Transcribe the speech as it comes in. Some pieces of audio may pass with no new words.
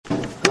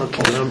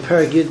Okay, on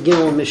Perek Yud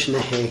Gimel Mishnah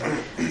Hey,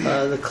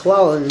 the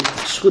klal in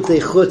Shchutei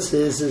Chutz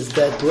is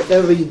that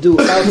whatever you do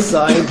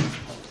outside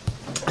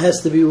has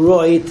to be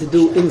roy to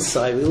do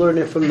inside. We learn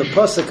it from the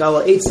pasuk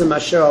Ala Eitzim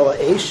Asher Ala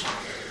Eish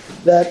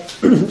that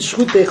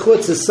Shchutei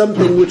Chutz is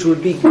something which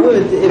would be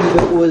good if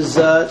it was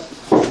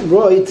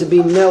roy to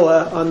be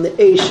nella on the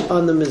Eish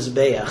on the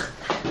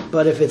Mizbeach.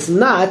 But if it's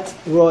not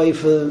roy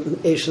for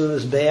Eish on the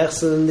Mizbeach,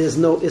 so then there's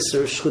no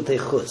Isser Shchutei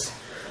Chutz.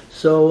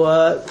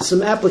 So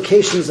some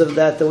applications of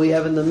that we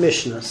have in the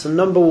Mishnah. So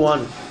number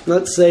one,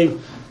 let's say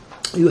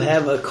you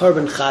have a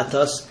carbon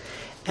chatas,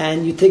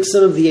 and you take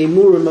some of the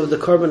emurim of the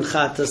carbon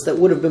chatas that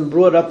would have been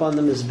brought up on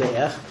the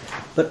Mizbeach,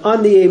 but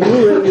on the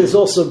emurim there's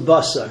also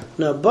basar.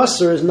 Now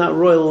basar is not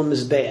royal on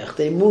Mizbeach,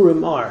 the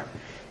emurim are.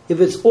 If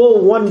it's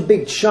all one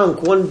big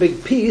chunk, one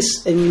big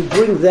piece, and you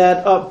bring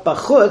that up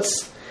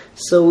bachutz,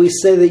 so we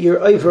say that you're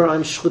over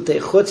on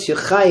shchutei chutz, you're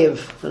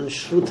chayiv on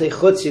shchutei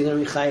chutz, you're going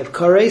to be chayiv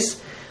kares.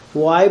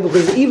 Why?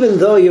 Because even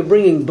though you're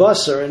bringing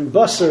basar, and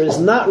basar is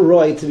not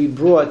roy to be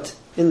brought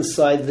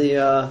inside the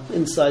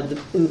Beis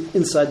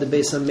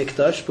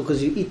HaMikdash,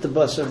 because you eat the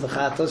basar of the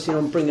chatas, you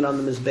don't bring it on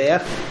the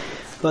mizbeach.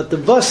 But the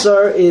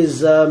basar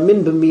is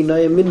min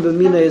b'mina, and min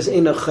b'mina is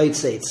ena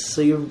chaytzeitz. So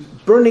you're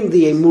burning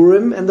the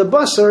emurim, and the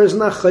basar is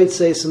not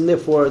chaytzeitz, and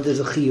therefore there's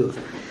a chiyuv.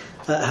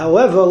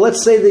 However,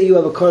 let's say that you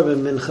have a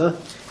carbon mincha,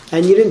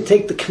 and you didn't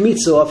take the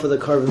kmitza off of the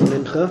carbon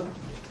mincha.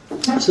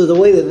 So the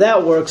way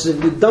that works is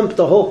if you dump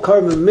the whole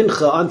carbon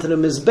mincha onto the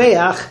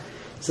mizbeach,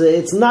 so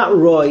it's not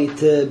roy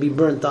to be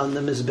burnt on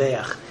the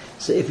mizbeach.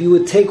 So if you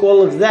would take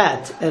all of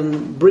that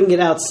and bring it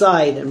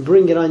outside and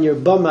bring it on your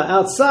bama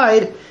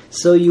outside,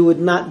 so you would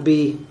not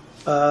be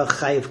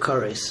chayiv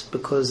kares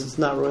because it's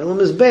not roy on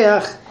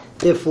mizbeach.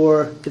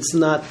 Therefore, it's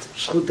not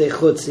shchutei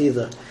chutz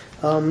either.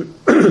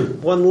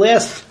 One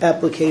last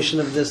application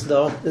of this,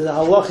 though, the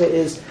halacha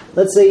is: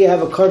 let's say you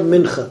have a carbon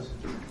mincha.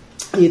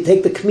 You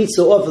take the kmitza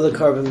off of the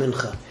carbon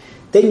mincha.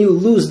 Then you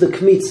lose the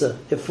kmitza.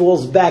 It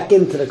falls back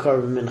into the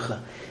carbon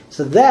mincha.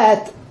 So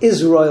that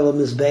is royal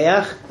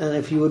mizbeach, and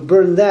if you would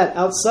burn that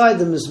outside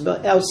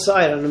the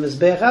outside on the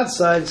mizbeach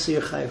outside, so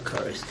you're chayiv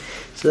kares.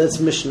 So that's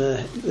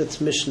Mishnah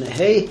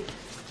Hey,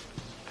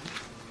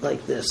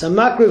 like this.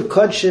 Hamakriv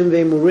kodshim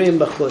ve'emurim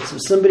b'chutz.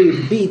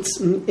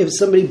 If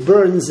somebody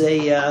burns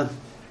a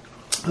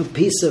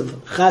piece of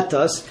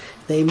chatas,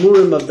 the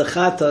emurim of the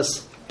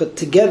chatas, but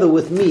together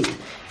with meat,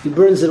 he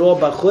burns it all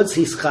b'chutz,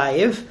 he's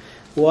chayiv.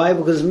 Why?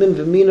 Because min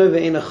v'mino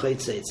ve'ena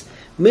chaytzeitz.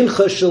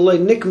 Mincha shaloi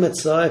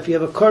nikmetza, if you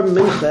have a carbon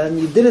mincha and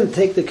you didn't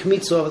take the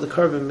kmitza off of the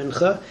carbon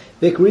mincha,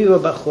 v'kriva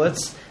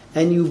b'chutz,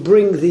 and you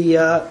bring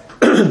the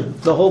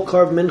the whole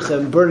carbon mincha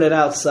and burn it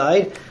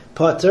outside,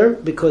 pater,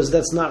 because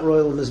that's not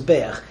royal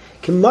mizbeach.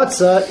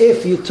 Kimatza,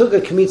 if you took a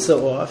kmitza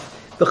off,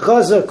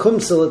 b'chazer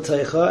kumtza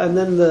l'teicha, and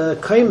then the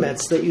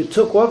kaimetz that you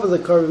took off of the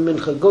carbon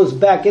mincha goes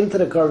back into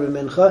the carbon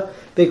mincha,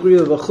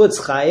 b'kriva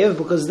b'chutz chayiv,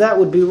 because that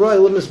would be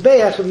royal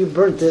mizbeach if you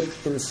burnt it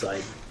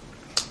inside.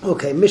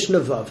 Okay, Mishnah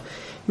Vav.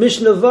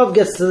 Mishnah Vav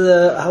gets to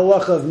the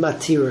halacha of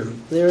matirim.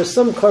 There are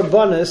some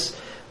karbanos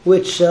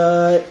which,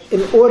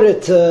 in order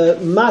to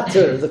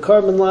matir the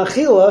carbon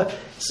la'achila,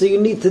 so you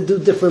need to do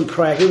different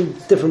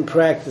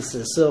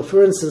practices. So,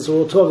 for instance, what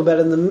we'll talk about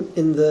in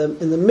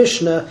the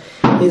Mishnah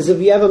is if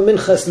you have a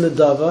minchas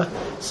nedava.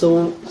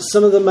 So,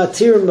 some of the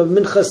matirim of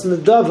minchas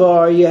nedava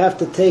are you have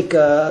to take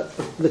the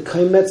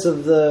kaimetz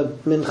of the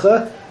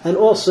mincha, and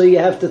also you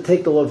have to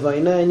take the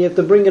lavaina, and you have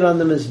to bring it on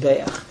the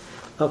mizbeach.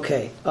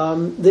 Okay,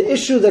 the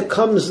issue that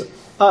comes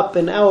up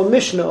in our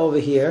Mishnah over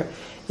here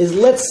is,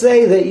 let's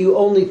say that you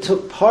only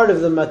took part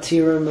of the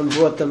matirim and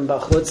brought them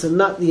bachutz and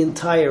not the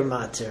entire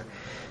matir.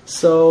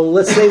 So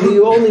let's say that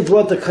you only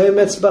brought the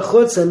kaimetz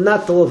bachutz and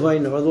not the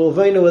levaina, or the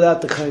levaina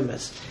without the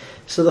kaimetz.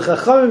 So the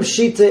chachamim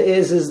shita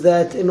is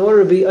that in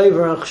order to be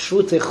over on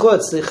shvutei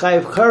chutz, the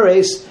chayiv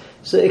kares,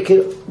 so it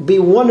could be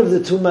one of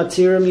the two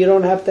matirim. You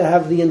don't have to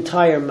have the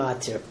entire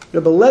matir.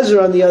 Rabbi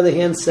Lezer, on the other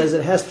hand, says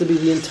it has to be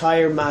the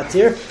entire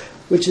matir,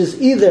 which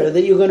is either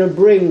that you're going to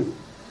bring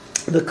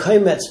the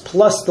kaimetz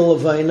plus the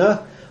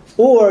levaina,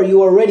 or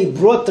you already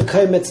brought the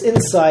kaimetz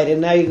inside and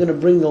now you're going to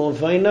bring the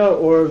levaina,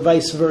 or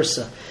vice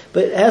versa.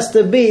 But it has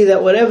to be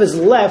that whatever's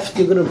left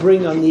you're going to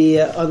bring on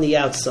the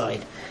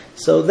outside.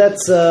 So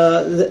that's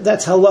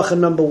halacha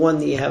number one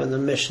that you have in the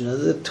Mishnah.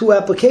 The two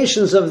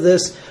applications of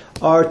this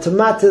are to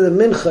matir the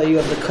mincha, you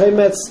have the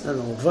kaimetz and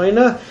the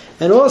levaina,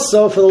 and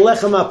also for the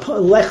lechem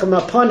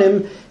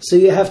apanim, so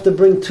you have to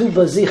bring two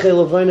baziche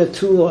levaina,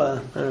 two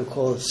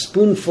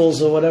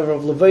spoonfuls or whatever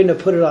of levaina,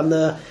 put it on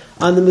the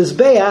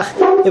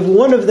mizbeach. If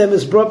one of them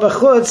is brought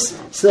b'chutz,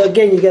 so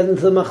again you get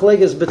into the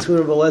machlegas between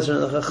Rabbi Lezer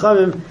and the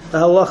chachamim. The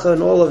halacha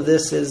and all of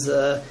this is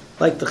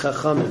like the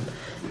chachamim.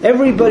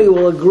 Everybody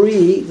will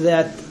agree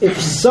that if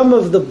some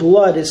of the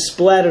blood is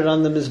splattered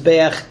on the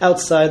mizbeach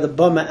outside, the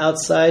bama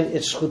outside,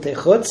 it's shchutei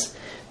chutz,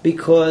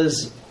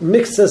 because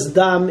mixas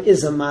dam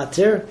is a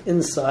matir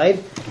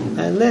inside.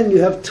 And then you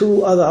have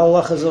two other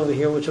halachas over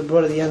here which are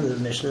brought at the end of the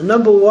Mishnah.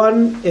 Number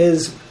one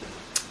is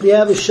I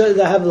have the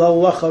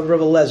halacha of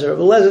Rabbi Lezer.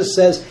 Rabbi Lezer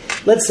says,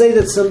 let's say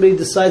that somebody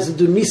decides to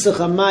do Nisach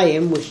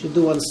HaMayim, which you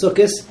do on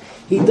Sukkot,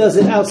 he does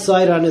it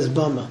outside on his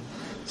bama.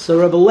 So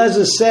Rabbi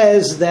Lezer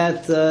says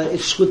that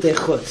it's Shchutei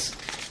Chutz.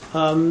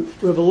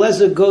 Rabbi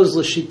Lezer goes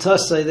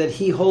l'shitasa that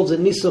he holds that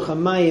Nisach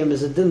HaMayim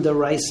is a din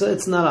d'oraisa.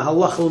 It's not a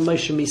halacha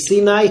l'Moshe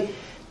Misinai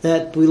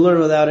that we learn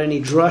without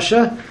any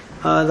drasha.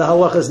 The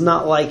halacha is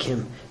not like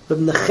him.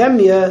 Rabbi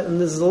Nechemia,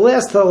 and this is the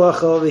last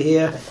halacha over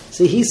here,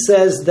 so he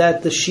says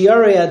that the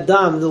shiarei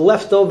adam, the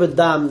leftover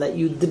dam that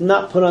you did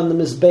not put on the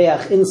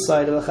mizbeach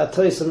inside of the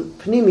chatois and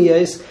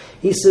pnimiyos,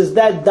 he says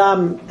that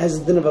dam has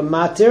a din of a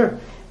matir,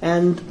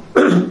 and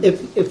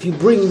if you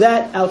bring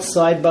that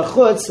outside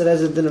b'chutz, it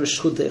has a din of a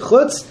shchutei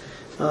chutz.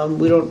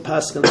 We don't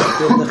paskin like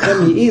Rabbi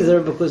Nechemia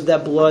either, because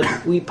that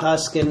blood we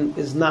paskin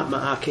is not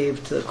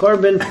ma'akev to the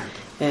korban.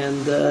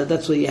 And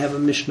that's why you have a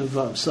Mishnah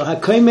Vav. So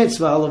hakaimetz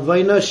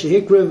v'halavayna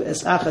shehikriv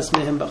es achas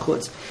mehem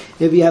b'chutz.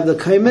 If you have the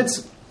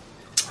kaimetz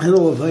and the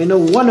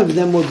lavayna, one of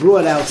them were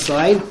brought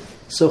outside,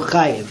 so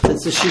chayiv.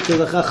 That's the shita of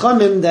the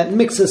chachamim that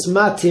mixas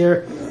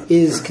matir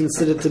is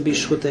considered to be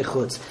shchutei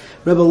chutz.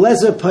 Rabbi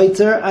Lezer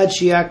paiter ad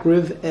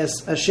sheyakriv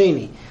es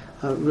asheni.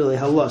 Really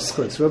halos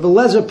chutz. Rabbi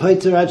Lezer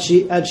paiter ad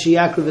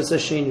sheyakriv es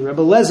asheni.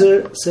 Rabbi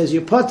Lezer says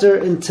you pater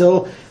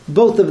until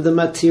both of the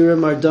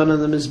matirim are done on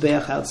the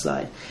mizbeach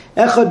outside.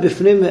 Echad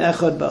b'fnim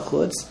ve'echad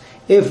b'chutz.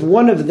 If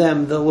one of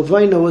them, the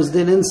levayna, was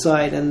done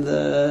inside and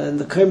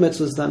the kermetz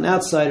was done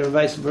outside, or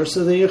vice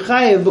versa, then you're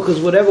chayiv because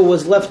whatever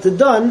was left to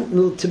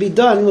be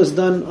done was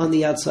done on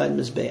the outside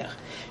mizbeach.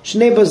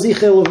 Shnei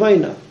baziche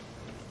levayna.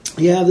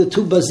 You have the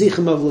two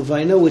bazichim of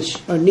levayna which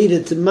are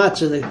needed to match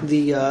the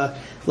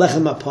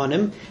lechem upon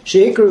him.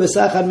 Sheikru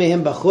v'sachad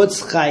mehem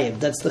b'chutz chayiv.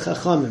 That's the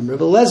chachamim.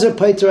 Rabbi Lezer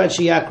paiter ad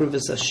sheyakru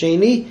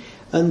v'sasheni,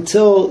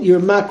 until you're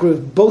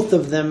makriv both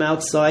of them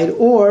outside,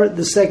 or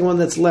the second one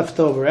that's left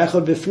over.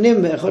 Echad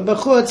b'fnim, echad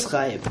b'chutz,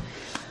 chayiv.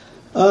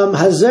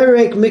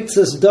 Hazerek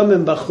mixas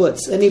damim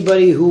b'chutz.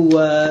 Anybody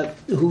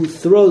who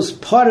throws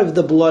part of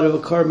the blood of a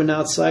korban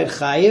outside,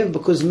 chayiv,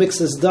 because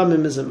mixas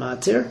damim is a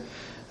matir.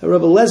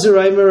 Rabbi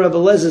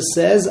Lezer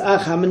says,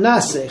 ach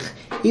hamenasech,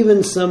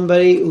 even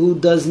somebody who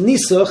does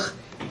nisuch,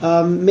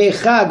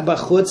 mechag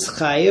b'chutz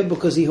chayiv,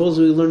 because he holds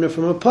we learn it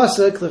from a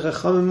pasuk. The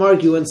chachamim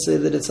argue and say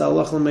that it's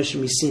halacha l'Moshe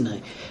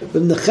Misinai.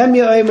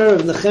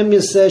 Rav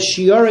Nechemia says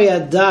shiarei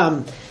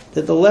adam,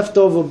 that the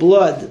leftover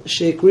blood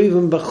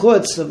she'ekrivim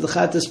b'chutz of the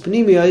chatas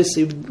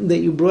pnimiyos that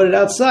you brought it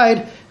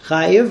outside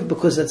chayiv,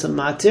 because that's a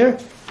matir.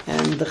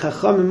 And the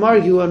chachamim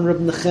argue on Rav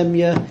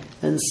Nechemia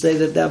and say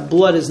that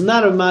blood is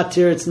not a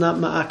matir, it's not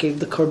ma'akev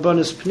the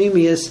karbonis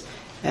pnimiyos,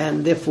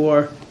 and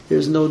therefore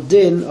there's no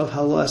din of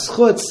halas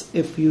chutz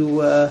if you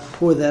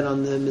pour that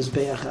on the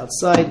mizbeach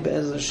outside.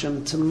 Be'ez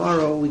Hashem,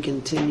 tomorrow we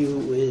continue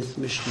with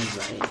Mishnah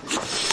Zayin.